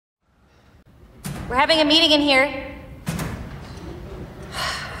We're having a meeting in here.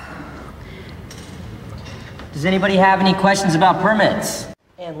 Does anybody have any questions about permits?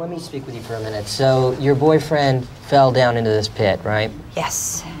 And let me speak with you for a minute. So your boyfriend fell down into this pit, right?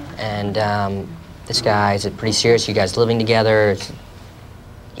 Yes. And this guy, is it pretty serious? You guys living together?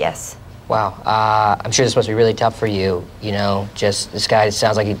 Yes. Wow. I'm sure this must be really tough for you. You know, just this guy, it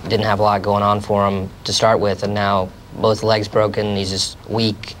sounds like he didn't have a lot going on for him to start with, and now both legs broken, he's just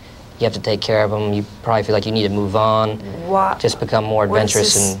weak. You have to take care of him. You probably feel like you need to move on. What? Just become more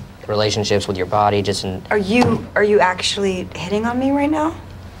adventurous in relationships with your body, just in... Are you actually hitting on me right now?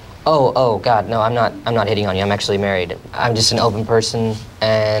 Oh, God, no, I'm not hitting on you. I'm actually married. I'm just an open person,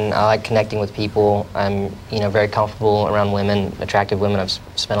 and I like connecting with people. I'm, very comfortable around women, attractive women. I've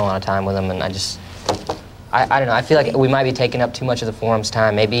spent a lot of time with them, and I don't know. I feel like we might be taking up too much of the forum's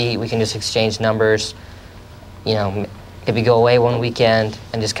time. Maybe we can just exchange numbers, maybe go away one weekend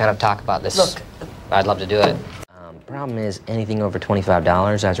and just kind of talk about this. Look. I'd love to do it. Problem is anything over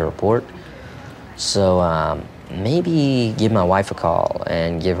 $25 as a report. So, maybe give my wife a call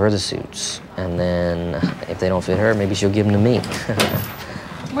and give her the suits. And then if they don't fit her, maybe she'll give them to me.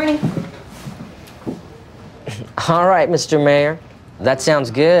 Morning. All right, Mr. Mayor. That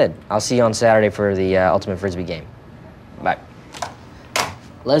sounds good. I'll see you on Saturday for the Ultimate Frisbee game. Bye.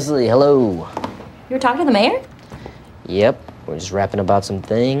 Leslie, hello. You were talking to the mayor? Yep, we're just rapping about some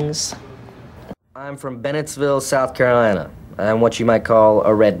things. I'm from Bennettsville, South Carolina. I'm what you might call a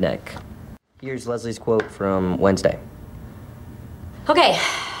redneck. Here's Leslie's quote from Wednesday. Okay,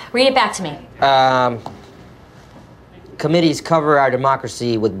 read it back to me. Committees cover our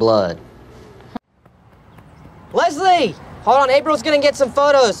democracy with blood. Leslie! Hold on, April's gonna get some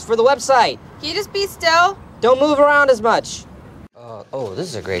photos for the website. Can you just be still? Don't move around as much. Oh, this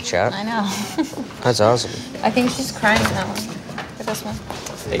is a great shot. I know. That's awesome. I think she's crying in that one. For this one.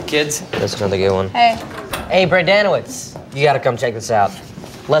 Hey, kids. That's another good one. Hey. Hey, Brandanowitz, you gotta come check this out.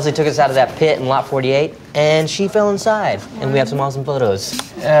 Leslie took us out of that pit in Lot 48, and she fell inside, and we have some awesome photos.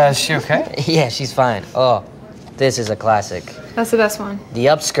 Is she okay? Yeah, she's fine. Oh, this is a classic. That's the best one. The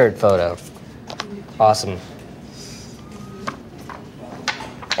upskirt photo. Awesome.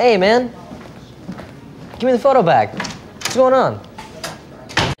 Hey, man. Give me the photo back. What's going on?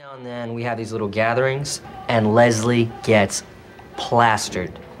 Now and then we have these little gatherings, and Leslie gets plastered.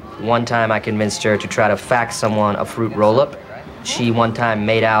 One time I convinced her to try to fax someone a fruit roll-up. She one time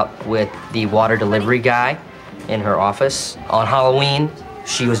made out with the water delivery guy in her office. On Halloween,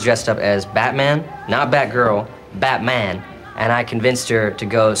 she was dressed up as Batman, not Batgirl, Batman, and I convinced her to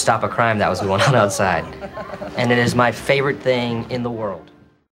go stop a crime that was going on outside. And it is my favorite thing in the world.